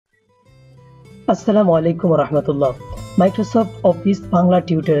আসসালামু আলাইকুম রাহমাতুল্লাহ। মাইক্রোসফট অফিস বাংলা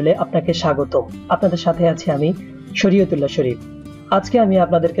টিউটোরিয়ালে আপনাকে স্বাগতম। আপনাদের সাথে আছি আমি শরিয়তুল্লাহ শরীফ। আজকে আমি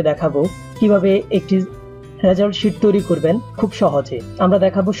আপনাদেরকে দেখাবো কিভাবে একটি রেজাল্ট শিট তৈরি করবেন খুব সহজে। আমরা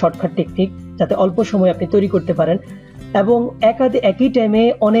দেখাবো শর্টকাট টেকনিক যাতে অল্প সময়ে আপনি তৈরি করতে পারেন এবং একই টাইমে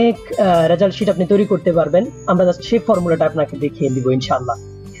অনেক রেজাল্ট শিট আপনি তৈরি করতে পারবেন। আমরা জাস্ট সেই ফর্মুলাটা আপনাকে দেখিয়ে দিব ইনশাআল্লাহ।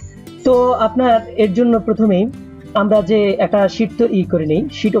 তো আপনার এর জন্য প্রথমেই আমরা যে একটা শিট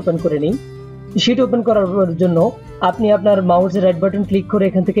শিট ওপেন করে নিই। শিট ওপেন করার জন্য আপনি আপনার মাউসের রাইট বাটন ক্লিক করে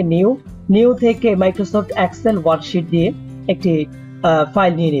এখান থেকে নিউ থেকে মাইক্রোসফট এক্সেল ওয়ার্কশিট দিয়ে একটি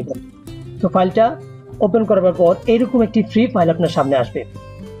ফাইল নিয়ে নেবেন। তো ফাইলটা ওপেন করার পর এরকম একটি ফ্রি ফাইল আপনার সামনে আসবে,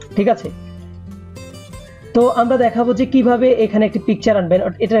 ঠিক আছে? তো আমরা দেখাবো যে কিভাবে এখানে একটি পিকচার আনবেন।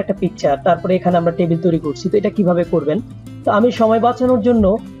 এটা একটা পিকচার, তারপরে এখানে আমরা টেবিল তৈরি করছি। তো এটা কিভাবে করবেন, তো আমি সময় বাঁচানোর জন্য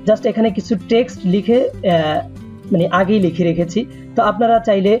জাস্ট এখানে কিছু টেক্সট লিখে আগেই লিখে রেখেছি। তো আপনারা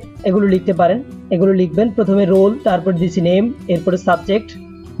চাইলে এগুলো লিখতে পারেন। এগুলো লিখবেন, প্রথমে রোল, তারপর দিয়েছি নেম, এরপরে সাবজেক্ট,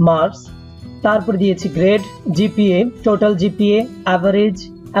 মার্কস, তারপর দিয়েছি grade, GPA, total GPA, average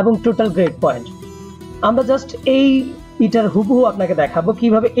এবং টোটাল গ্রেড পয়েন্ট। আমরা জাস্ট এটার হুবহু আপনাকে দেখাবো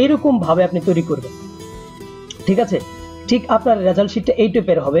কিভাবে এরকম ভাবে আপনি তৈরি করবেন, ঠিক আছে? ঠিক আপনার রেজাল্ট শিটটা এই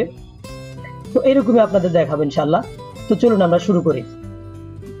টাইপের হবে। তো এরকমই আপনাদের দেখাবো ইনশাআল্লাহ। তো চলুন আমরা শুরু করি।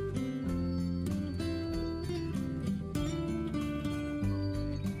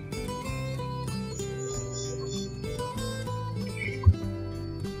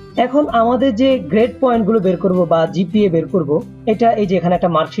 এখন আমাদের যে গ্রেড পয়েন্ট গুলো বের করব বা জিপিএ বের করব, এটা এই যে এখানে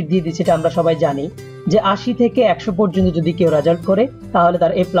একটা মার্কশিট দিয়ে দিচ্ছে। এটা আমরা সবাই জানি যে 80 থেকে 100 পর্যন্ত যদি কেউ রেজাল্ট করে তাহলে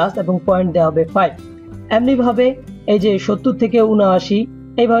তার এ প্লাস এবং পয়েন্ট দেওয়া হবে 5। এমনি ভাবে এই যে 70 থেকে 79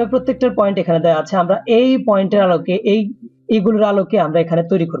 এইভাবে প্রত্যেকটার পয়েন্ট এখানে দেওয়া আছে। আমরা এই পয়েন্টের আলোকে এইগুলোর আলোকে আমরা এখানে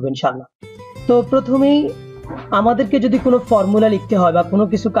তৈরি করব ইনশাআল্লাহ। তো প্রথমেই আমাদেরকে যদি কোনো ফর্মুলা লিখতে হয় বা কোনো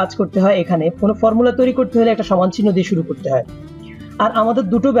কিছু কাজ করতে হয়, এখানে কোনো ফর্মুলা তৈরি করতে হলে একটা সমান চিহ্ন দিয়ে শুরু করতে হয়। আর আমাদের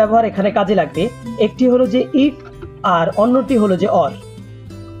দুটো ব্যবহার এখানে কাজে লাগবে। একটি হলো যে ইফ আর অন্যটি হলো যে অর।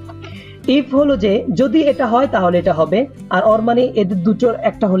 ইফ হলো যে যদি এটা হয় তাহলে এটা হবে, আর অর মানে এদের দুটোর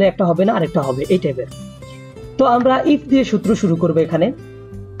একটা হলে একটা হবে না, আরেকটা হবে, এই টাইপের। তো আমরা ইফ দিয়ে সূত্র শুরু করব। এখানে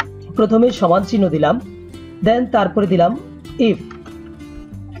প্রথমে সমান চিহ্ন দিলাম, দেন তারপরে দিলাম ইফ।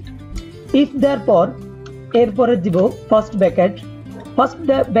 ইফ দেওয়ার পর এরপরে দিব ফার্স্ট ব্র্যাকেট। ফার্স্ট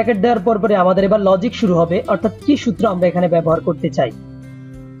ব্র্যাকেট দেওয়ার পরে আমাদের এবার লজিক শুরু হবে, অর্থাৎ কি সূত্র আমরা এখানে ব্যবহার করতে চাই।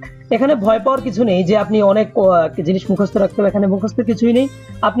 এখানে ভয় পাওয়ার কিছু নেই যে আপনি অনেক জিনিস মুখস্থ রাখতে হবে, এখানে মুখস্থ কিছুই নেই।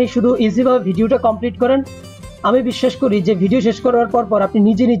 আপনি শুধু ইজিভাবে ভিডিওটা কমপ্লিট করেন। আমি বিশ্বাস করি যে ভিডিও শেষ করার পর আপনি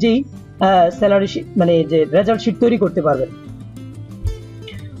নিজেই স্যালারি যে রেজাল্ট শিট তৈরি করতে পারবেন।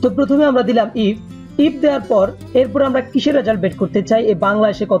 তো প্রথমে আমরা দিলাম ইফ দেওয়ার পর এরপর আমরা কিসের রেজাল্ট বের করতে চাই, এই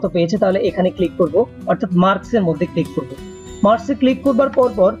বাংলাদেশে কত পেয়েছে, তাহলে এখানে ক্লিক করব, অর্থাৎ মার্কসের মধ্যে ক্লিক করব। মার্কসে ক্লিক করবার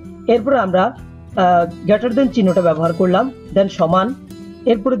পর এরপরে আমরা গ্রেটার দেন চিহ্নটা ব্যবহার করলাম, দেন সমান,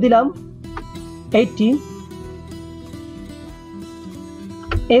 এরপরে দিলাম 80।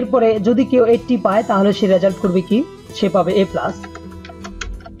 এরপরে যদি কেউ 80 পায় তাহলে সে রেজাল্ট করবে কি, সে পাবে এ প্লাস।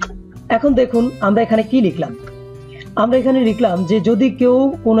 এখন দেখুন আমরা এখানে কি লিখলাম। আমরা এখানে লিখলাম যে যদি কেউ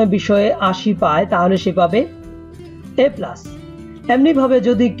কোনো বিষয়ে 80 পায় তাহলে সে পাবে এ প্লাস। এমনি ভাবে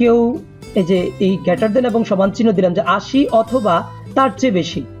যদি কেউ এই গ্রেটার দেন এবং সমান চিহ্ন দিলাম যে 80 অথবা তার চেয়ে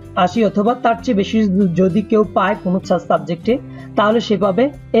বেশি, 80 অথবা তার চেয়ে বেশি যদি কেউ পায় কোনো সাবজেক্টে তাহলে সে পাবে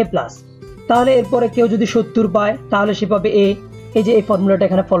এ প্লাস। তাহলে এরপরে কেউ যদি 70 পায় তাহলে সে পাবে এ। এই যে এই ফর্মুলাটা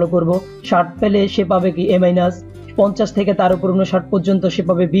এখানে ফলো করব। 60 পেলে সে পাবে কি এ মাইনাস, 50 থেকে তার উপর 59 পর্যন্ত সে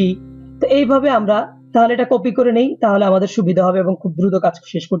পাবে বি। তো এইভাবে আমরা তাহলে এটা কপি করে নেই, তাহলে আমাদের সুবিধা হবে এবং খুব দ্রুত কাজ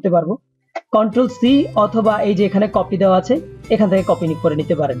শেষ করতে পারবো। কন্ট্রোল সি অথবা এই যে এখানে কপি দেওয়া আছে এখান থেকে কপি করে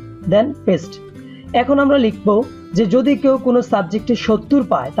নিতে পারেন, দেন পেস্ট। এখন আমরা লিখবো যে যদি কেউ কোনো সাবজেক্টে 70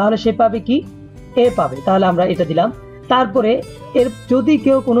 পায় তাহলে সে পাবে কি এ পাবে, তাহলে আমরা এটা দিলাম। তারপরে যদি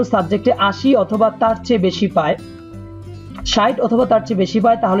কেউ কোনো সাবজেক্টে 80 অথবা তার চেয়ে বেশি পায়, 60 অথবা তার চেয়ে বেশি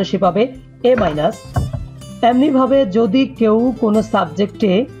পায় তাহলে সে পাবে এ মাইনাস। এমনি ভাবে যদি কেউ কোনো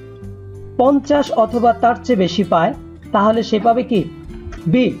সাবজেক্টে 50 অথবা তার চেয়ে বেশি পায় তাহলে সে পাবে কি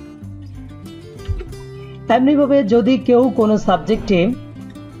বি। এমনি ভাবে যদি কেউ কোনো সাবজেক্টে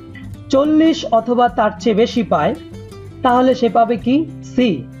 40 অথবা তার চেয়ে বেশি পায় তাহলে সে পাবে কি সি।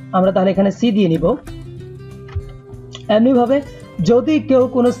 আমরা তাহলে এখানে সি দিয়ে নিব। এমনি ভাবে যদি কেউ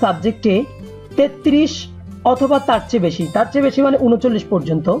কোনো সাবজেক্টে 33 অথবা তার চেয়ে বেশি মানে 39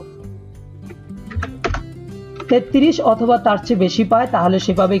 পর্যন্ত, 33 অথবা তার চেয়ে বেশি পায় তাহলে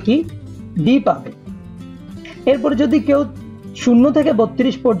সে পাবে কি ডি পাবে। এরপর যদি কেউ 0 থেকে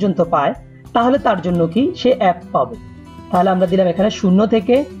 32 পর্যন্ত পায় তাহলে তার জন্য কি সে এফ পাবে। তাহলে আমরা দিলাম এখানে 0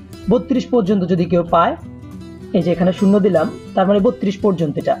 থেকে 32 পর্যন্ত যদি কেউ পায়, এই যে এখানে 0 দিলাম, তার মানে 32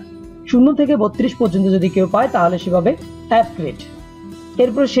 পর্যন্ত এটা 0 থেকে 32 পর্যন্ত যদি কেউ পায় তাহলে সে পাবে F গ্রেড।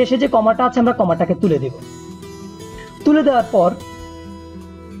 এরপর শেষে যে কমাটা আছে আমরা কমাটাকে তুলে দেব। তুলে দেওয়ার পর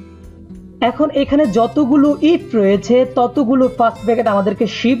এখন এখানে যতগুলো ইফ রয়েছে ততগুলো ফার্স্ট ব্র্যাকেট আমাদেরকে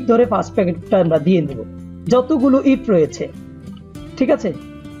শিফট ধরে ফার্স্ট ব্র্যাকেটটা আমরা দিয়ে দেব। যতগুলো ইফ রয়েছে, ঠিক আছে,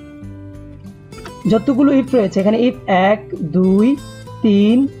 যতগুলো ইফ রয়েছে এখানে ইফ 1 2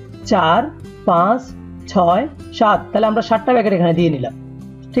 3 4 5 6 7, তাহলে আমরা 7টা ব্র্যাকেট এখানে দিয়ে নিলাম।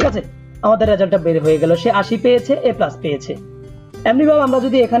 ঠিক আছে, আমাদের রেজাল্টটা বের হয়ে গেল, সে 80 পেয়েছে, A+ পেয়েছে। এমনি ভাবে আমরা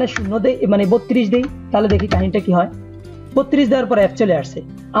যদি এখানে 0 দেই মানে 32 দেই তাহলে দেখি কাহিনীটা কি হয়। 32 দেওয়ার পর F চলে আসছে।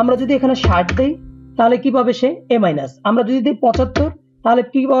 আমরা যদি এখানে 60 দেই তাহলে কি পাবে সে A-। আমরা যদি দেই 75 তাহলে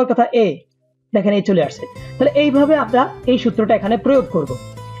কি পাওয়ার কথা A, দেখেন এই চলে আসছে। তাহলে এইভাবে আমরা এই সূত্রটা এখানে প্রয়োগ করব।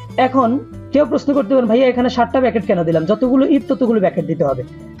 এখন কেউ প্রশ্ন করতে পারেন ভাইয়া এখানে 7টা ব্র্যাকেট কেন দিলাম? যতগুলো ইফ ততগুলো ব্র্যাকেট দিতে হবে।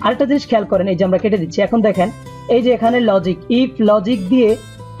 আরেকটা জিনিস খেয়াল করেন, এই যে আমরা কেটে দিচ্ছি, এখন দেখেন এই যে এখানে লজিক, ইফ লজিক দিয়ে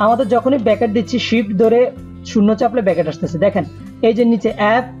আমাদের যখনই ব্র্যাকেট দিচ্ছি শিফট ধরে 0 চাপলে ব্র্যাকেট আসতেছে। দেখেন এই যে নিচে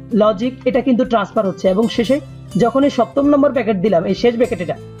অ্যাপ লজিক এটা কিন্তু ট্রান্সফার হচ্ছে এবং শেষে যখন এই 7ম নম্বর ব্র্যাকেট দিলাম এই শেষ ব্র্যাকেট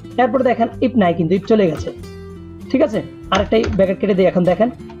এটা, তারপরে দেখেন ইফ নাই কিন্তু ইফ চলে গেছে। ঠিক আছে, আরেকটাই ব্র্যাকেট কেটে দিই। এখন দেখেন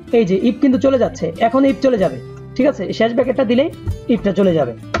এই যে ইফ কিন্তু চলে যাচ্ছে, এখন ইফ চলে যাবে। ঠিক আছে, শেষ ব্র্যাকেটটা দিলেই ইফটা চলে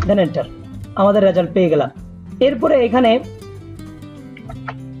যাবে, দেন এন্টার, আমাদের রেজাল্ট পেয়ে গেলাম। এরপরে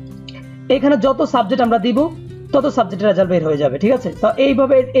এখানে যত সাবজেক্ট আমরা দিব তত সাবজেক্টের রেজাল্ট বের হয়ে যাবে। ঠিক আছে, তো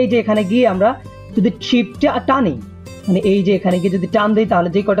এইভাবে এই যে এখানে গিয়ে আমরা যদি শিফটটা টানি, মানে এই যে এখানে গিয়ে যদি টান দেই তাহলে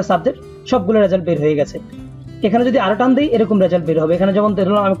যে কয়টা সাবজেক্ট সবগুলো রেজাল্ট বের হয়ে গেছে। এখানে যদি আরো টান দেই এরকম রেজাল্ট বের হবে। এখানে যেমন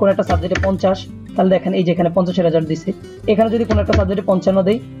ধরলাম আমি কোন একটা সাবজেক্টে 50, তাহলে দেখেন এই যে এখানে 50 এর রেজাল্ট দিচ্ছে। এখানে যদি কোন একটা সাবজেক্টে 55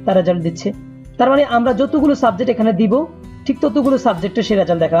 দেই তার রেজাল্ট দিচ্ছে। তার মানে আমরা যতগুলো সাবজেক্ট এখানে দিব ঠিক ততগুলো সাবজেক্টে সে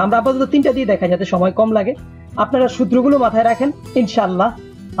রেজাল্ট দেখাবে। আমরা আপাতত 3টা দিয়ে দেখাই যাতে সময় কম লাগে। আপনারা সূত্রগুলো মাথায় রাখেন, ইনশাআল্লাহ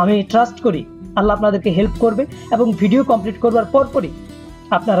আমি ট্রাস্ট করি আল্লাহ আপনাদেরকে হেল্প করবে এবং ভিডিও কমপ্লিট করবার পরপরই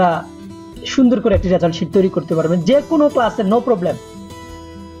আপনারা সুন্দর করে একটি রেজাল্ট শিট তৈরি করতে পারবেন যে কোনো ক্লাসে, নো প্রবলেম,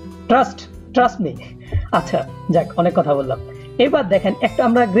 ট্রাস্ট মি। আচ্ছা যাক, অনেক কথা বললাম। এবার দেখেন একটা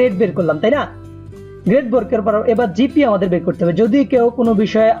আমরা গ্রেড বের করলাম, তাই না? গ্রেড বের করার পর এবার জিপিএ আমাদের বের করতে হবে। যদি কেউ কোনো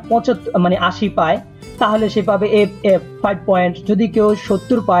বিষয়ে 80 পায় তাহলে সে পাবে A5 পয়েন্ট, যদি কেউ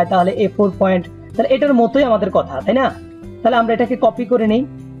 70 পায় তাহলে A4 পয়েন্ট। তাহলে এটার মতোই আমাদের কথা, তাই না? তাহলে আমরা এটাকে কপি করে নেই,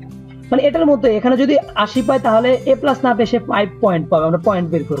 মানে এটার মধ্যে এখানে যদি 80 পায় তাহলে A+ না পেয়ে সে 5 পয়েন্ট পাবে, আমরা পয়েন্ট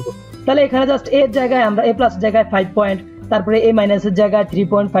বের করব। তাহলে এখানে জাস্ট এর জায়গায় আমরা A+ জায়গায় 5 পয়েন্ট, তারপরে A- এর জায়গায়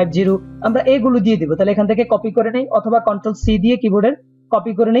 3.50 আমরা এগুলো দিয়ে দিব। তাহলে এখান থেকে কপি করে নেই অথবা Ctrl+C দিয়ে কিবোর্ডের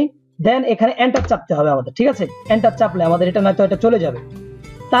কপি করে নেই, দেন এখানে এন্টার চাপতে হবে আমাদের। ঠিক আছে, এন্টার চাপলে আমাদের এটা নয়তো এটা চলে যাবে।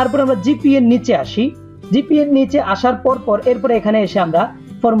 তারপর আমরা জিপিএ এর নিচে আসি। জিপিএ এর নিচে আসার পর এরপরে এখানে এসে আমরা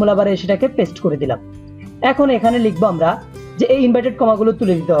ফর্মুলা বারে সেটাকে পেস্ট করে দিলাম। এখন এখানে লিখবো আমরা যে এই ইনভার্টেড কমাগুলো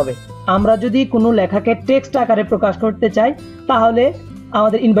তুলে দিতে হবে। আমরা যদি কোনো লেখাকে টেক্সট আকারে প্রকাশ করতে চাই তাহলে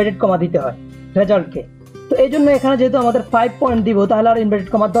আমাদের ইনভার্টেড কমা দিতে হয় রেজাল্টকে। তো এই জন্য এখানে যেহেতু আমাদের 5 পয়েন্ট দিব তাহলে আর ইনভার্টেড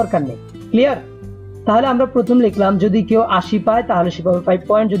কমার দরকার নেই। ক্লিয়ার? তাহলে আমরা প্রথম লিখলাম যদি কেউ 80 পায় তাহলে সে পাবে 5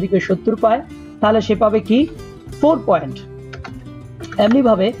 পয়েন্ট, যদি কেউ 70 পায় তাহলে সে পাবে কি 4 পয়েন্ট। এমনি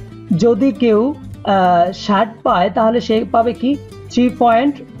ভাবে যদি কেউ 60 পায় তাহলে সে পাবে কি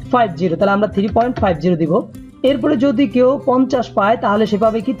 3.50, তাহলে আমরা 3.50 দিব। এরপরে যদি কেউ 50 পায় তাহলে সে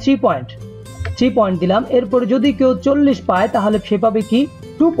পাবে কি 3 পয়েন্ট দিলাম। এরপরে যদি কেউ 40 পায় তাহলে সে পাবে কি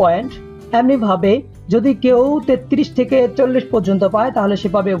 2 পয়েন্ট। এমনি ভাবে যদি কেউ 33 থেকে 40 পর্যন্ত পায় তাহলে সে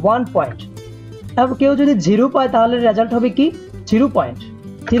পাবে 1 পয়েন্ট। তারপর কেউ যদি 0 পায় তাহলে রেজাল্ট হবে কি 0 পয়েন্ট,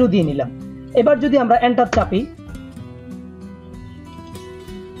 0 দিয়ে নিলাম। এবার যদি আমরা এন্টার চাপি,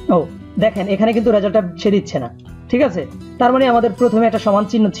 ও দেখেন এখানে কিন্তু রেজাল্টটা সে দিচ্ছে না। ঠিক আছে, তার মানে আমাদের প্রথমে একটা সমান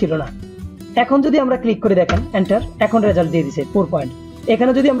চিহ্ন ছিল না। এখন যদি আমরা ক্লিক করে দেখেন এন্টার, এখন রেজাল্ট দিয়ে দিছে 4 পয়েন্ট।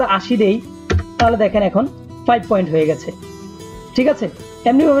 এখানে যদি আমরা 80 দেই তাহলে দেখেন এখন 5 পয়েন্ট হয়ে গেছে। ঠিক আছে,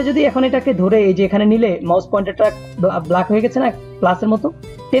 এমনি ভাবে যদি এখন এটাকে ধরে এই যে এখানে নিলে মাউস পয়েন্টারটা ব্ল্যাক হয়ে গেছে না প্লাসের মতো,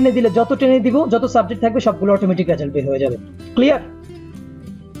 টেনে দিলে যত টেনে দিব যত সাবজেক্ট থাকবে সবগুলো অটোমেটিক রেজাল্ট বের হয়ে যাবে। ক্লিয়ার?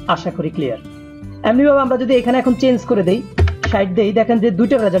 আশা করি ক্লিয়ার। এমনি ভাবে আমরা যদি এখানে এখন চেঞ্জ করে দেই, 60 দেই, দেখেন যে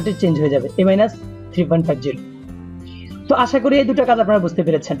দুইটা রেজাল্টে চেঞ্জ হয়ে যাবে, A-3.50। তো আশা করি এই দুটো কাজ আপনারা বুঝতে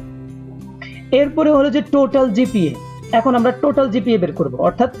পেরেছেন। এরপরে হলো যে টোটাল জিপিএ। এখন আমরা টোটাল জিপিএ বের করব,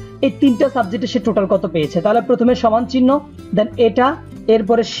 অর্থাৎ এই 3টা সাবজেক্টে সে টোটাল কত পেয়েছে। তাহলে প্রথমে সমান চিহ্ন, দেন এটা,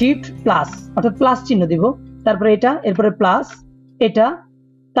 এরপরে শিফট প্লাস, অর্থাৎ প্লাস চিহ্ন দিব, তারপরে এটা, এরপরে প্লাস এটা,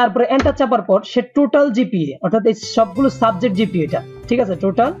 তারপরে এন্টার চাপার পর সে টোটাল জিপিএ, অর্থাৎ এই সবগুলো সাবজেক্ট জিপিএটা। ঠিক আছে,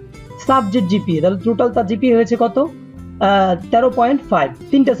 টোটাল সাবজেক্ট জিপিএ। তাহলে টোটাল তার জিপিএ হয়েছে কত 13.5,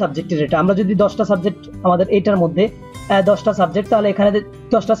 3টা সাবজেক্টের এটা। আমরা যদি 10টা সাবজেক্ট আমাদের এটার মধ্যে 10টা সাবজেক্ট, তাহলে এখানে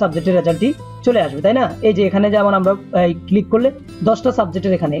 10টা সাবজেক্টের রেজাল্টই চলে আসবে, তাই না? এই যে এখানে যেমন আমরা ক্লিক করলে 10টা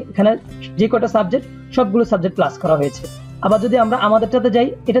সাবজেক্টের এখানে যে কটা সাবজেক্ট সবগুলো সাবজেক্ট প্লাস করা হয়েছে। আবার যদি আমরা আমাদেরটাতে যাই,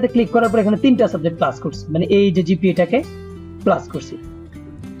 এটাতে ক্লিক করার পর এখানে 3টা সাবজেক্ট প্লাস করছি, মানে এই যে জিপিএটাকে প্লাস করছি।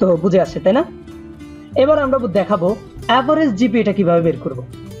 তো বুঝে আসছে তাই না? এবার আমরা দেখাবো অ্যাভারেজ জিপিএটা কিভাবে বের করব।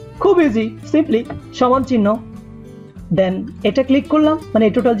 খুব ইজি, সিম্পলি সমান চিহ্ন, দেন এটা ক্লিক করলাম, মানে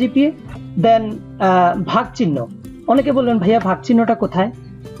টোটাল জিপিএ, দেন ভাগ চিহ্ন। অনেকে বলবেন ভাইয়া ভাগ চিহ্নটা কোথায়?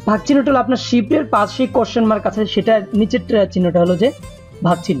 ভাগ চিহ্নটা হলো আপনার শিটের পাশে কোশ্চেন মার্ক আছে, সেটা নিচের চিহ্নটা হলো যে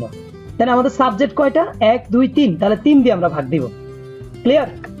ভাগ চিহ্ন। দেন আমাদের সাবজেক্ট কয়টা? 1 2 3, তাহলে 3 দিয়ে আমরা ভাগ দিব। ক্লিয়ার?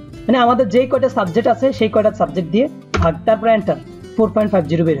 মানে আমাদের যেই কয়টা সাবজেক্ট আছে সেই কয়টা সাবজেক্ট দিয়ে ভাগ, তারপর এন্টার,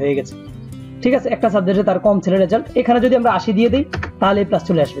 4.50 বের হয়ে গেছে। ঠিক আছে, একটা সাবজেক্টে তার কম ছিল রেজাল্ট। এখানে যদি আমরা 80 দিয়ে দিই তাহলে প্লাস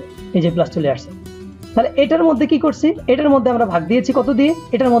চলে আসবে, এই যে প্লাস চলে আসছে। তাহলে এটার মধ্যে কি করছি? এটার মধ্যে আমরা ভাগ দিয়েছি কত দিয়ে?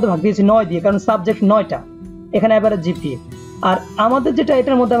 এটার মধ্যে ভাগ দিয়েছি 9 দিয়ে, কারণ সাবজেক্ট 9টা, এখানে এভারেজ জিপিএ। আর আমাদের যেটা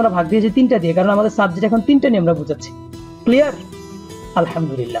এটার মধ্যে আমরা ভাগ দিয়েছি 3টা দিয়ে, কারণ আমাদের সাবজেক্ট এখন 3টা নিয়ে আমরা বুঝাচ্ছি। ক্লিয়ার?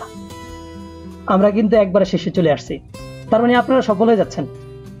 আলহামদুলিল্লাহ, আমরা কিন্তু একবারে শেষে চলে আসছি। তার মানে আপনারা সফল হয়ে যাচ্ছেন।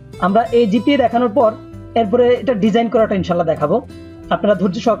 আমরা এই জিপিএ দেখানোর পর এরপরে এটা ডিজাইন করাটা ইনশাআল্লাহ দেখাবো। আপনারা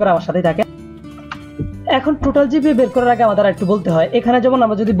ধৈর্য সহকারে আমার সাথে থাকেন। এখন টোটাল জিপিএ বের করার আগে আমাদের একটু বলতে হয়, এখানে যেমন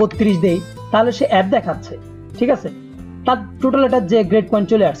আমরা যদি 32 দেই তাহলে সে অ্যাপ দেখাচ্ছে, ঠিক আছে, তার টোটাল এটা যে গ্রেড পয়েন্ট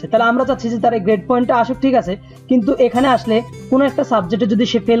চলে আসছে। তাহলে আমরা চাচ্ছি যে তার এই গ্রেড পয়েন্টটা আসুক, ঠিক আছে, কিন্তু এখানে আসলে কোনো একটা সাবজেক্টে যদি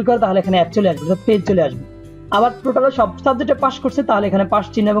সে ফেল করে তাহলে এখানে অ্যাপ চলে আসবে, পেজ চলে আসবে। আবার টোটাল সব সাবজেক্টে পাস করছে তাহলে এখানে পাস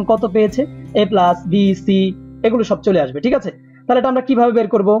চিহ্ন এবং কত পেয়েছে, A+, B, C, এগুলো সব চলে আসবে। ঠিক আছে, তাহলে এটা আমরা কিভাবে বের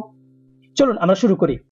করব? চলুন আমরা শুরু করি।